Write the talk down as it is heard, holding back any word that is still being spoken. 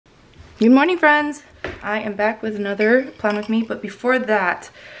Good morning, friends. I am back with another plan with me, but before that,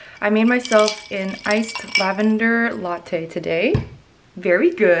 I made myself an iced lavender latte today.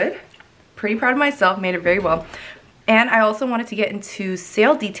 Very good. Pretty proud of myself, made it very well. And I also wanted to get into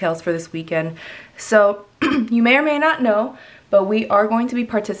sale details for this weekend. So you may or may not know, but we are going to be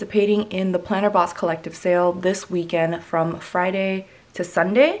participating in the Planner Boss Collective sale this weekend from Friday to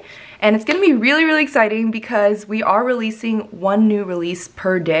Sunday. And it's going to be really exciting because we are releasing one new release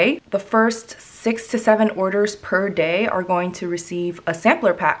per day. The first 6 to 7 orders per day are going to receive a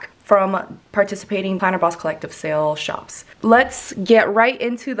sampler pack from participating Planner Boss Collective sale shops. Let's get right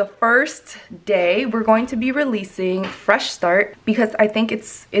into the first day. We're going to be releasing Fresh Start because I think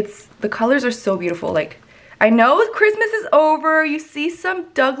the colors are so beautiful. Like, I know Christmas is over, you see some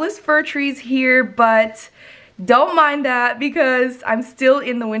Douglas fir trees here, but don't mind that because I'm still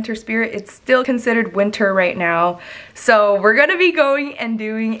in the winter spirit. It's still considered winter right now. So we're gonna be going and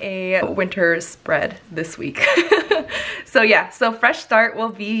doing a winter spread this week. So yeah, so Fresh Start will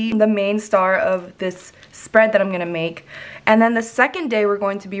be the main star of this spread that I'm gonna make. And then the second day we're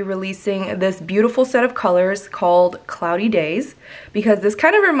going to be releasing this beautiful set of colors called Cloudy Days, because this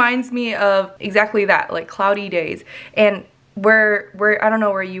kind of reminds me of exactly that, like cloudy days. And I don't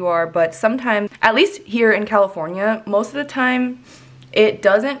know where you are, but sometimes, at least here in California, most of the time it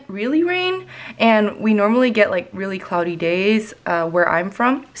doesn't really rain, and we normally get like really cloudy days where I'm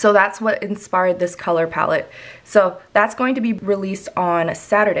from. So that's what inspired this color palette. So that's going to be released on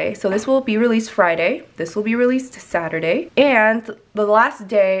Saturday. So this will be released Friday, this will be released Saturday, and the last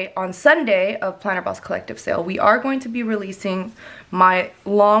day on Sunday of Planner Boss Collective sale, we are going to be releasing my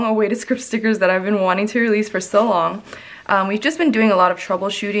long-awaited script stickers that I've been wanting to release for so long. We've just been doing a lot of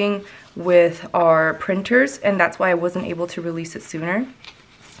troubleshooting with our printers, and that's why I wasn't able to release it sooner.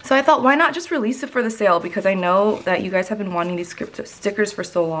 So I thought, why not just release it for the sale, because I know that you guys have been wanting these script stickers for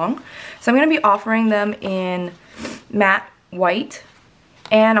so long. So I'm going to be offering them in matte white,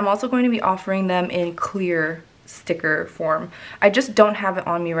 and I'm also going to be offering them in clear sticker form. I just don't have it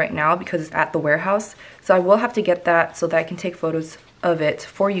on me right now because it's at the warehouse, so I will have to get that so that I can take photos of it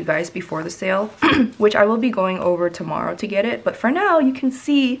for you guys before the sale, which I will be going over tomorrow to get it. But for now, you can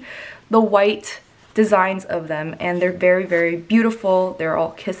see the white designs of them, and they're very beautiful. They're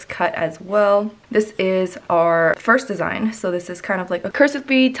all kiss cut as well. This is our first design, so this is kind of like a cursive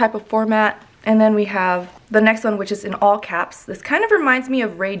bead type of format. And then we have the next one, which is in all caps. This kind of reminds me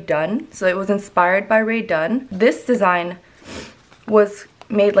of Ray Dunn, so it was inspired by Ray Dunn. This design was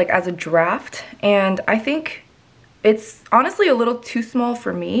made like as a draft, and I think it's honestly a little too small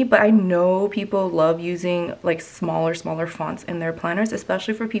for me, but I know people love using like smaller fonts in their planners,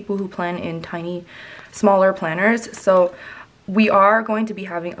 especially for people who plan in tiny, smaller planners. So we are going to be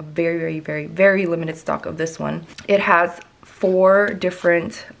having a very limited stock of this one. It has 4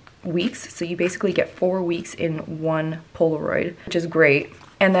 different weeks, so you basically get 4 weeks in one Polaroid, which is great.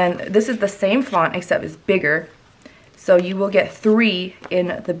 And then this is the same font except it's bigger. So you will get 3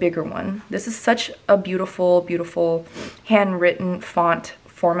 in the bigger one. This is such a beautiful handwritten font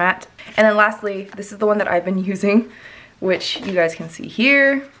format. And then lastly, this is the one that I've been using, which you guys can see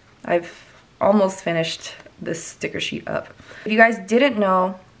here. I've almost finished this sticker sheet up. If you guys didn't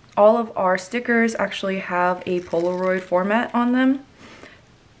know, all of our stickers actually have a Polaroid format on them.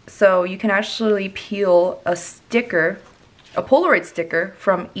 So you can actually peel a sticker, a Polaroid sticker,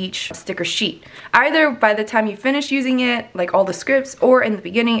 from each sticker sheet. Either by the time you finish using it, like all the scripts, or in the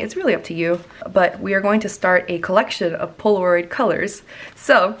beginning, it's really up to you. But we are going to start a collection of Polaroid colors.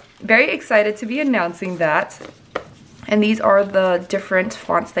 So, very excited to be announcing that. And these are the different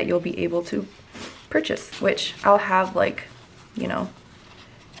fonts that you'll be able to purchase, which I'll have like, you know,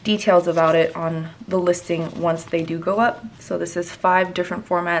 details about it on the listing once they do go up. So this is 5 different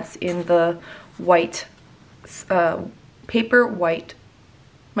formats in the white, paper white,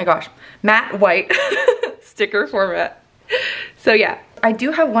 my gosh, matte white sticker format. So yeah, I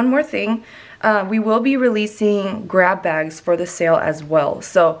do have one more thing. We will be releasing grab bags for the sale as well.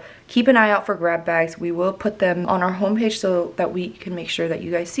 So keep an eye out for grab bags. We will put them on our homepage so that we can make sure that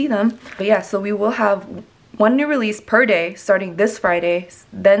you guys see them. But yeah, so we will have one new release per day starting this Friday,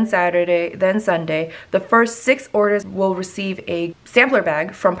 then Saturday, then Sunday. The first 6 orders will receive a sampler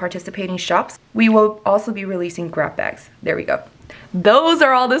bag from participating shops. We will also be releasing grab bags. There we go. Those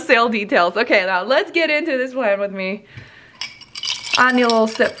are all the sale details. Okay, now let's get into this plan with me. I need a little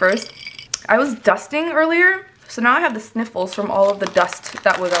sip first. I was dusting earlier, so now I have the sniffles from all of the dust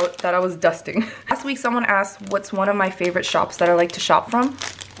that I was dusting. Last week someone asked what's one of my favorite shops that I like to shop from.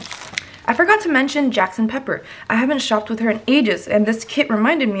 I forgot to mention Jackson Pepper. I haven't shopped with her in ages, and this kit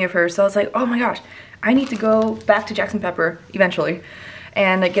reminded me of her, so I was like, oh my gosh, I need to go back to Jackson Pepper eventually.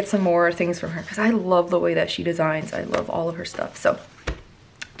 and get some more things from her because I love the way that she designs. I love all of her stuff. So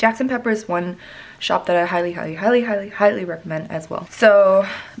Jackson Pepper is one shop that I highly recommend as well. So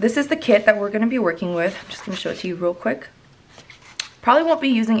this is the kit that we're going to be working with. I'm just going to show it to you real quick. Probably won't be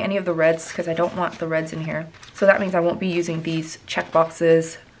using any of the reds because I don't want the reds in here. So that means I won't be using these check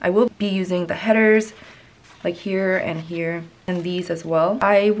boxes. I will be using the headers like here and here and these as well.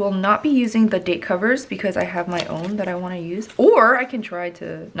 I will not be using the date covers because I have my own that I want to use. Or I can try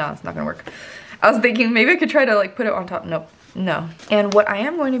to, no, it's not gonna work. I was thinking maybe I could try to like put it on top. Nope, no. And what I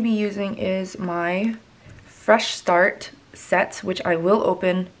am going to be using is my Fresh Start set, which I will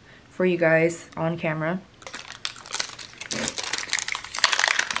open for you guys on camera.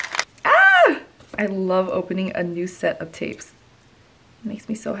 Ah! I love opening a new set of tapes. It makes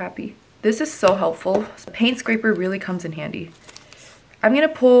me so happy. This is so helpful. The paint scraper really comes in handy. I'm gonna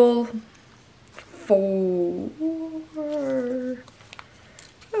pull 4. I'm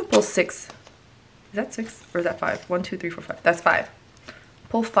gonna pull 6. Is that 6 or is that 5? 1, 2, 3, 4, 5. That's 5.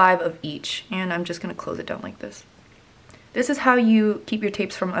 Pull 5 of each, and I'm just gonna close it down like this. This is how you keep your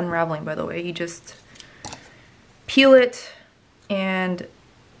tapes from unraveling, by the way. You just peel it and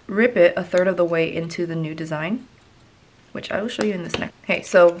rip it 1/3 of the way into the new design, which I will show you in this next. Okay,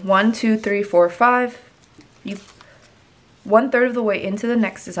 so 1, 2, 3, 4, 5. You 1/3 of the way into the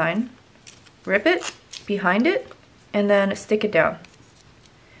next design, rip it behind it, and then stick it down.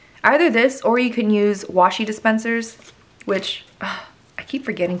 Either this, or you can use washi dispensers, which I keep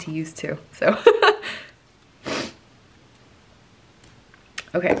forgetting to use too. So,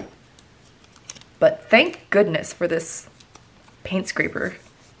 okay. But thank goodness for this paint scraper.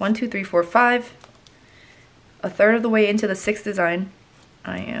 1, 2, 3, 4, 5. 1/3 of the way into the 6th design,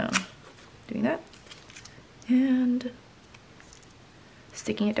 I am doing that and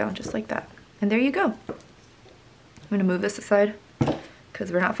sticking it down just like that. And there you go. I'm gonna move this aside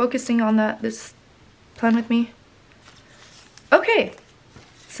because we're not focusing on this plan with me. Okay,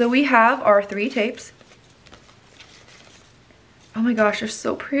 so we have our 3 tapes. Oh my gosh, they're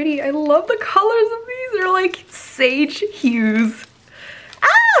so pretty. I love the colors of these. They're like sage hues.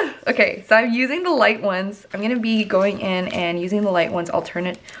 Okay, so I'm using the light ones. I'm gonna be going in and using the light ones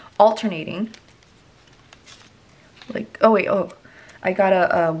alternating. Like, oh wait, I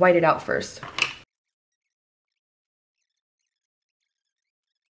gotta white it out first.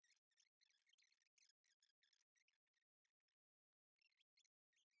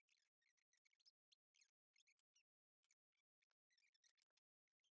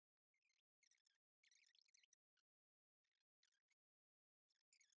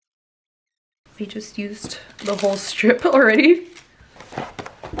 We just used the whole strip already.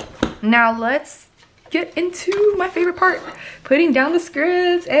 Now let's get into my favorite part, putting down the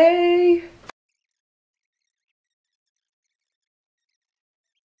scripts. Hey!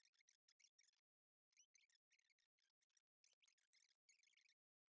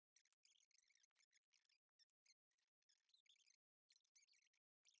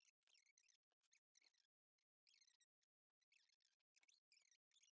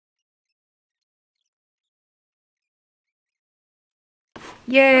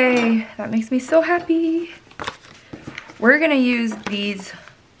 Yay, that makes me so happy. We're gonna use these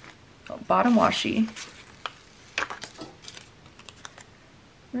bottom washi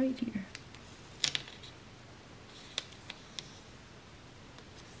right here.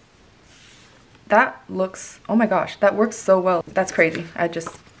 That looks, oh my gosh, that works so well. That's crazy.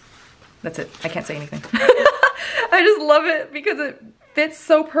 That's it. I can't say anything. I just love it because it fits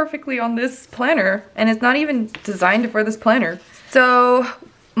so perfectly on this planner, and it's not even designed for this planner. So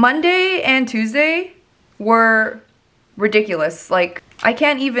Monday and Tuesday were ridiculous. Like, I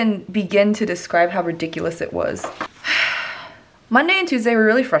can't even begin to describe how ridiculous it was. Monday and Tuesday were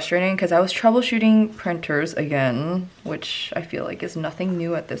really frustrating because I was troubleshooting printers again, which I feel like is nothing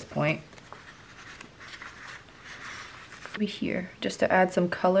new at this point. Be here just to add some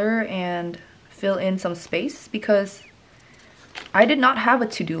color and fill in some space because I did not have a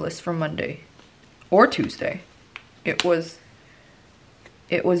to-do list for Monday or Tuesday. It was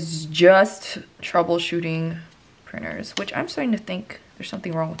just troubleshooting printers, which I'm starting to think there's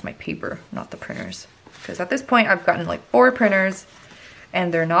something wrong with my paper, not the printers. Because at this point I've gotten like 4 printers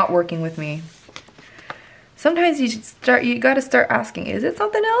and they're not working with me. Sometimes you gotta start asking, is it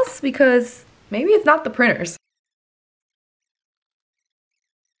something else? Because maybe it's not the printers.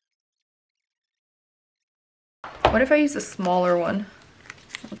 What if I use a smaller one?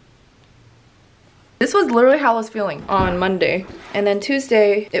 This was literally how I was feeling on Monday. And then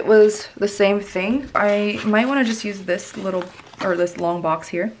Tuesday, it was the same thing. I might want to just use this this long box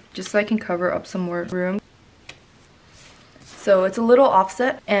here, just so I can cover up some more room. So it's a little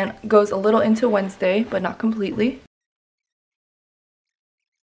offset and goes a little into Wednesday, but not completely.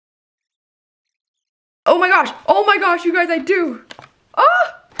 Oh my gosh, you guys, I do.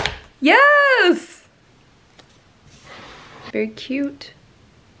 Oh, yes. Very cute.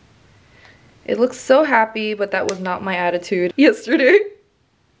 It looks so happy, but that was not my attitude yesterday.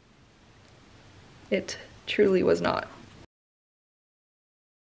 It truly was not.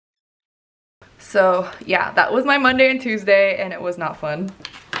 So yeah, that was my Monday and Tuesday, and it was not fun.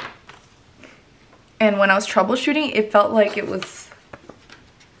 And when I was troubleshooting, it felt like it was,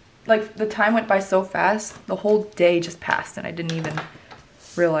 like the time went by so fast. The whole day just passed and I didn't even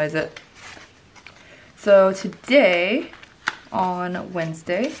realize it. So today, on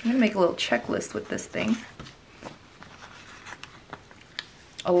Wednesday, I'm gonna make a little checklist with this thing.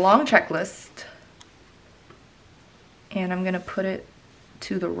 A long checklist. And I'm gonna put it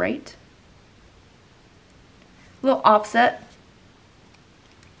to the right. A little offset,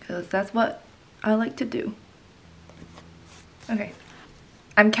 because that's what I like to do. Okay.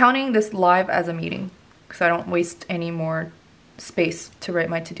 I'm counting this live as a meeting because I don't waste any more space to write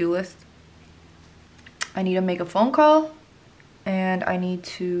my to-do list. I need to make a phone call and I need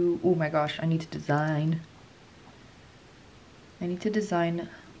to, oh my gosh, I need to design. I need to design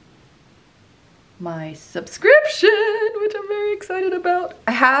my subscription, which I'm very excited about.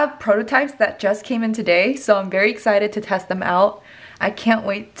 I have prototypes that just came in today, so I'm very excited to test them out. I can't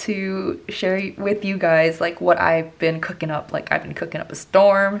wait to share with you guys like what I've been cooking up. Like I've been cooking up a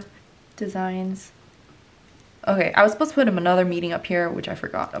storm. Designs. Okay, I was supposed to put another meeting up here, which I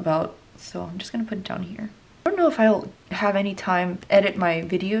forgot about, so I'm just gonna put it down here. I don't know if I'll have any time to edit my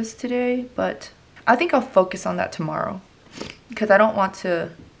videos today, but I think I'll focus on that tomorrow because I don't want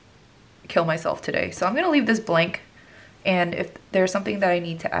to kill myself today. So I'm gonna leave this blank, and if there's something that I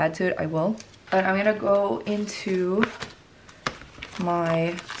need to add to it, I will. But I'm gonna go into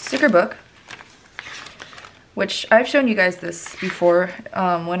my sticker book, which I've shown you guys this before.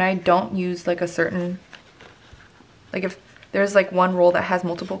 When I don't use like a certain, like if there's like one roll that has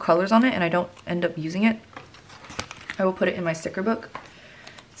multiple colors on it and I don't end up using it, I will put it in my sticker book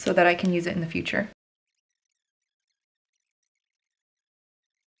so that I can use it in the future.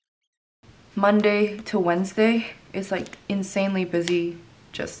 Monday to Wednesday is like insanely busy,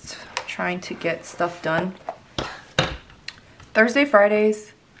 just trying to get stuff done. Thursday,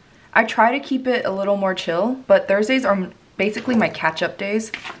 Fridays, I try to keep it a little more chill, but Thursdays are basically my catch-up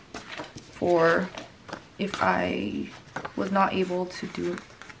days for if I was not able to do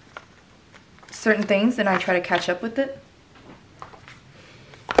certain things, then I try to catch up with it.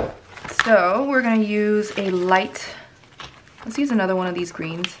 So we're gonna use a light, let's use another one of these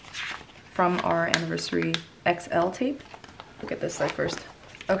greens from our anniversary XL tape. Look at this side first.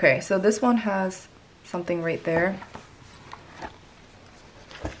 Okay, so this one has something right there.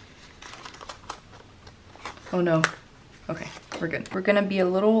 Oh no. Okay, we're good. We're gonna be a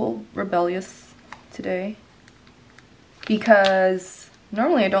little rebellious today because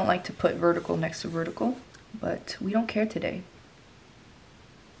normally I don't like to put vertical next to vertical, but we don't care today.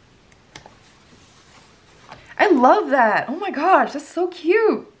 I love that. Oh my gosh, that's so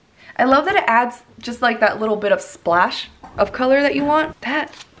cute. I love that it adds just like that little bit of splash of color that you want.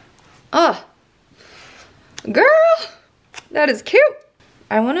 That, girl, that is cute.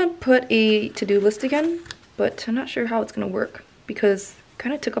 I want to put a to-do list again, but I'm not sure how it's gonna work because it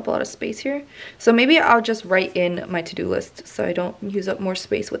kind of took up a lot of space here. So maybe I'll just write in my to-do list so I don't use up more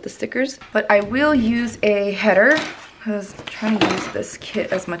space with the stickers. But I will use a header because I'm trying to use this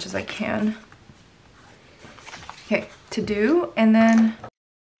kit as much as I can. Okay, to do, and then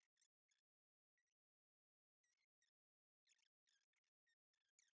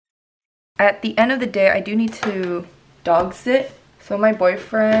at the end of the day, I do need to dog sit. So my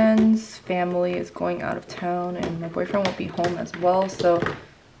boyfriend's family is going out of town and my boyfriend won't be home as well, so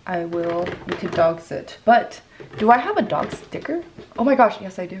I will need to dog sit. But do I have a dog sticker? Oh my gosh,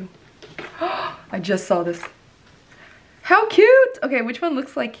 yes I do. I just saw this. How cute! Okay, which one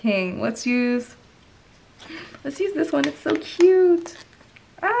looks like King? Let's use this one, it's so cute.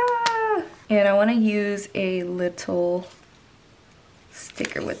 Ah! And I want to use a little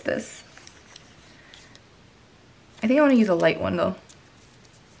sticker with this. I think I want to use a light one though.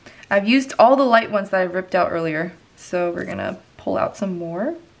 I've used all the light ones that I ripped out earlier, so we're gonna pull out some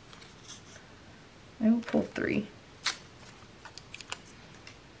more. I will pull 3.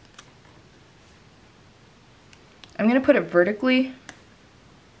 I'm gonna put it vertically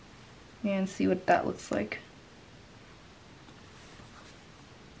and see what that looks like.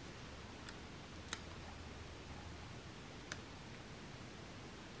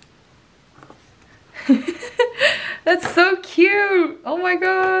 That's so cute. cute. Oh my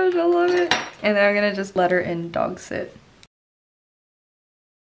gosh, I love it. And then I'm gonna just let her in dog sit.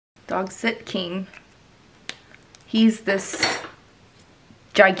 Dog sit king. He's this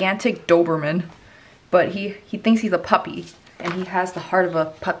gigantic Doberman, but he thinks he's a puppy, and he has the heart of a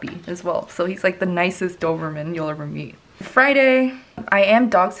puppy as well. So he's like the nicest Doberman you'll ever meet. Friday, I am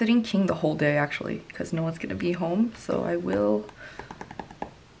dog sitting King the whole day actually, because no one's gonna be home. So I will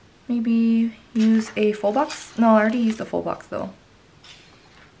maybe use a full box. No, I already used a full box though.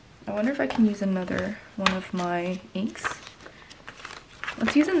 I wonder if I can use another one of my inks.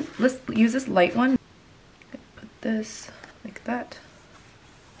 Let's use this light one. Put this like that.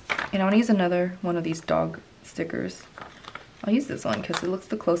 And I want to use another one of these dog stickers. I'll use this one because it looks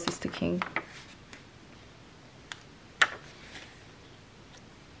the closest to King.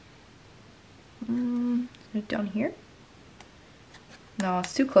 Put it down here. No,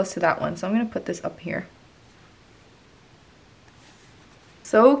 it's too close to that one, so I'm going to put this up here.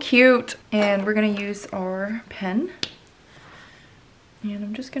 So cute! And we're going to use our pen. And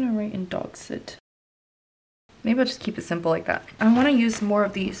I'm just going to write in dog sit. Maybe I'll just keep it simple like that. I want to use more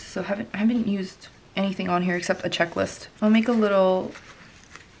of these, so I haven't used anything on here except a checklist. I'll make a little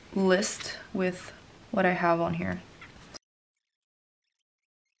list with what I have on here.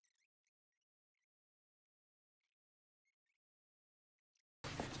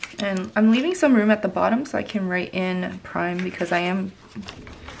 And I'm leaving some room at the bottom so I can write in prime, because I am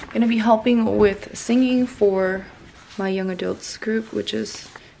going to be helping with singing for my young adults group, which is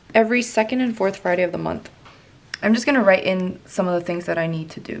every second and fourth Friday of the month. I'm just going to write in some of the things that I need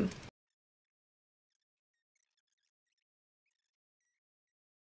to do.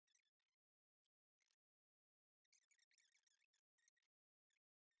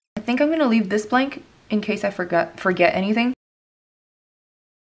 I think I'm going to leave this blank in case I forget anything.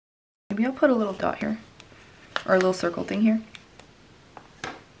 Maybe I'll put a little dot here, or a little circle thing here.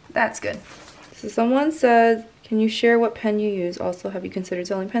 That's good. So someone said, can you share what pen you use? Also, have you considered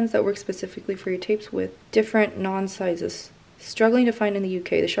selling pens that work specifically for your tapes with different non-sizes? Struggling to find in the UK.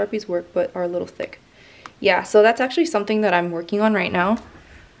 The Sharpies work but are a little thick. Yeah, so that's actually something that I'm working on right now.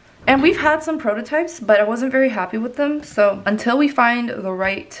 And we've had some prototypes, but I wasn't very happy with them. So until we find the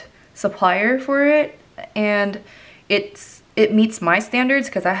right supplier for it, and it meets my standards,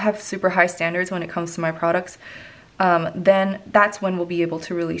 because I have super high standards when it comes to my products, then that's when we'll be able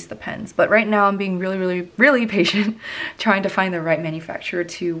to release the pens. But right now I'm being really patient, trying to find the right manufacturer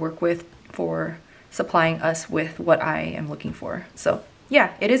to work with for supplying us with what I am looking for. So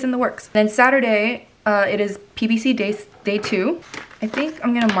yeah, it is in the works. Then Saturday, it is PBC day 2. I think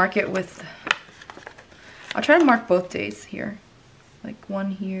I'm gonna mark it with, I'll try to mark both days here. Like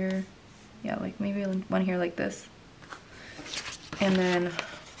one here, yeah, like maybe one here like this. And then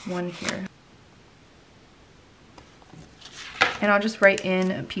one here. And I'll just write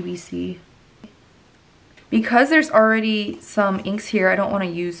in PBC. Because there's already some inks here, I don't want to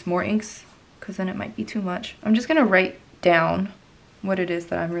use more inks because then it might be too much. I'm just going to write down what it is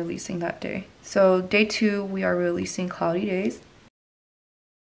that I'm releasing that day. So day 2, we are releasing Cloudy Days.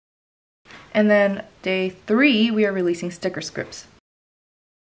 And then day 3, we are releasing sticker scripts.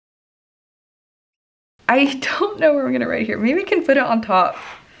 I don't know where we're going to write here. Maybe we can put it on top.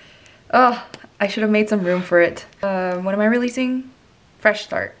 Oh, I should have made some room for it. What am I releasing? Fresh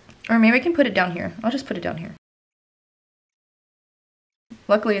Start. Or maybe I can put it down here. I'll just put it down here.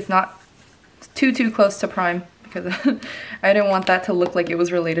 Luckily it's not too close to Prime, because I didn't want that to look like it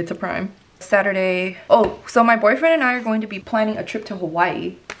was related to Prime. Saturday. Oh, so my boyfriend and I are going to be planning a trip to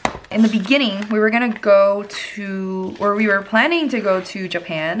Hawaii. In the beginning, we were planning to go to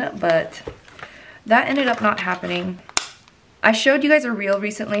Japan, but that ended up not happening. I showed you guys a reel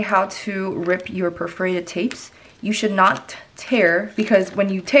recently how to rip your perforated tapes. You should not tear, because when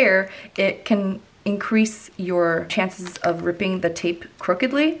you tear, it can increase your chances of ripping the tape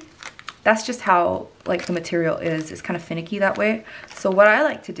crookedly. That's just how like the material is. It's kind of finicky that way. So what I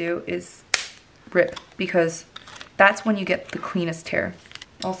like to do is rip, because that's when you get the cleanest tear.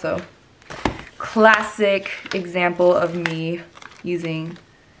 Also, classic example of me using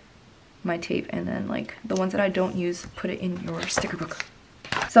my tape, and then like the ones that I don't use, put it in your sticker book.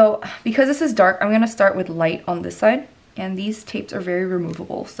 So because this is dark, I'm going to start with light on this side, and these tapes are very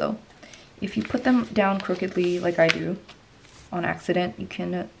removable. So if you put them down crookedly like I do on accident, you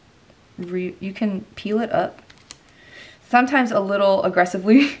can peel it up, sometimes a little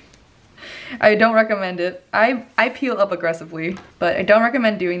aggressively. I don't recommend it. I peel up aggressively, but I don't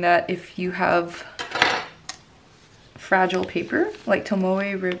recommend doing that if you have fragile paper like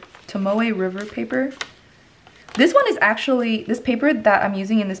Tomoe River paper. This one is actually, this paper that I'm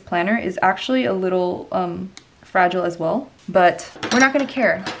using in this planner is actually a little fragile as well, but we're not gonna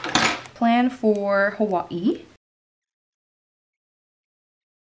care. Plan for Hawaii.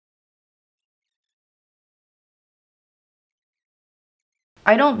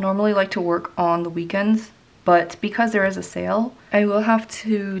 I don't normally like to work on the weekends, but because there is a sale, I will have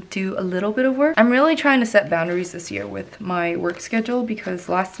to do a little bit of work. I'm really trying to set boundaries this year with my work schedule because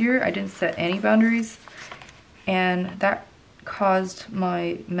last year I didn't set any boundaries and that caused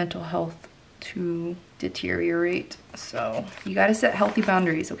my mental health to deteriorate. So you gotta set healthy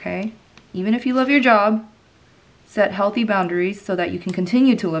boundaries, okay? Even if you love your job, set healthy boundaries so that you can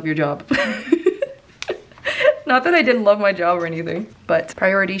continue to love your job. Not that I didn't love my job or anything, but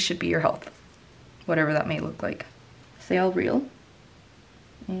priority should be your health, whatever that may look like. Sale reel,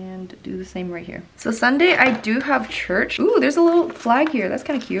 and do the same right here. So Sunday I do have church. Ooh, there's a little flag here. That's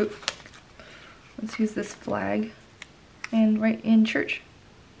kind of cute. Let's use this flag and write in church.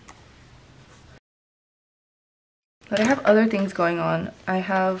 But I have other things going on. I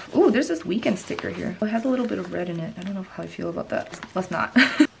have, ooh, there's this weekend sticker here. It has a little bit of red in it. I don't know how I feel about that. Let's not.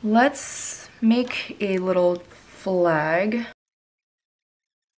 Let's make a little flag.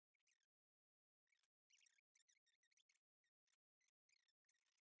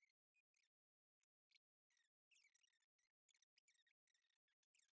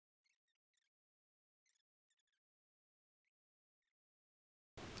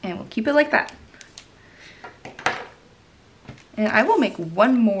 And we'll keep it like that. And I will make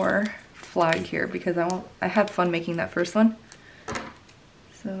one more flag here because I had fun making that first one.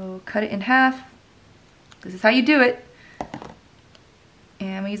 So cut it in half. This is how you do it. And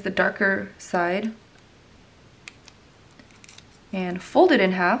I'm gonna use the darker side and fold it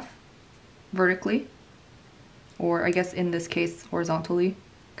in half vertically, or I guess in this case horizontally.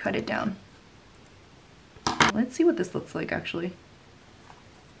 Cut it down. Let's see what this looks like actually.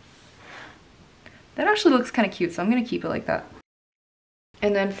 That actually looks kind of cute, so I'm gonna keep it like that.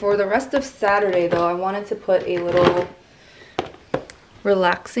 And then for the rest of Saturday though, I wanted to put a little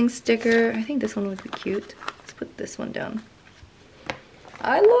relaxing sticker. I think this one would be cute. Let's put this one down.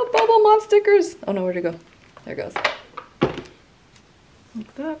 I love Bubble Mod stickers. Oh no, where'd it go? There it goes.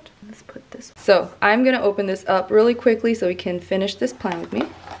 Like that. Let's put this. So I'm gonna open this up really quickly so we can finish this plan with me.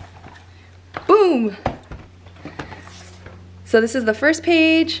 Boom! So this is the first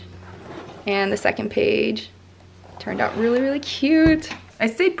page and the second page. Turned out really, really cute. I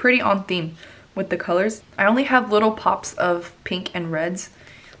stayed pretty on theme with the colors. I only have little pops of pink and reds,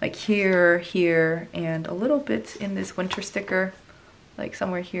 like here, here, and a little bit in this winter sticker, like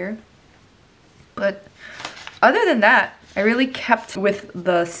somewhere here. But other than that, I really kept with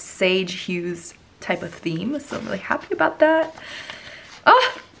the sage hues type of theme, so I'm really happy about that.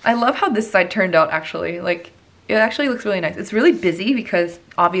 Oh, I love how this side turned out actually. Like, it actually looks really nice. It's really busy because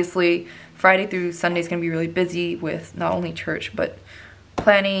obviously Friday through Sunday is going to be really busy with not only church, but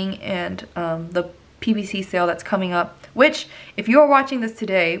planning and the PBC sale that's coming up, which if you are watching this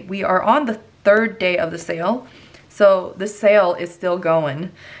today, we are on the 3rd day of the sale. So the sale is still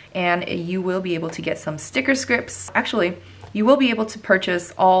going and you will be able to get some sticker scripts. Actually, you will be able to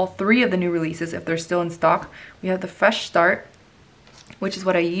purchase all 3 of the new releases if they're still in stock. We have the Fresh Start, which is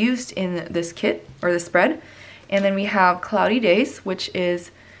what I used in this kit or the spread. And then we have Cloudy Days, which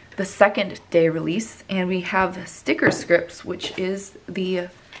is the 2nd day release, and we have sticker scripts, which is the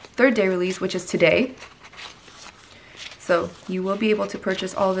 3rd day release, which is today. So you will be able to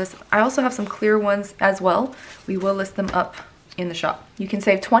purchase all of this. I also have some clear ones as well. We will list them up in the shop. You can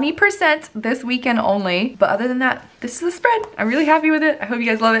save 20% this weekend only, but other than that, this is the spread. I'm really happy with it. I hope you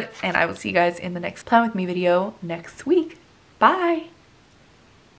guys love it, and I will see you guys in the next Plan With Me video next week. Bye!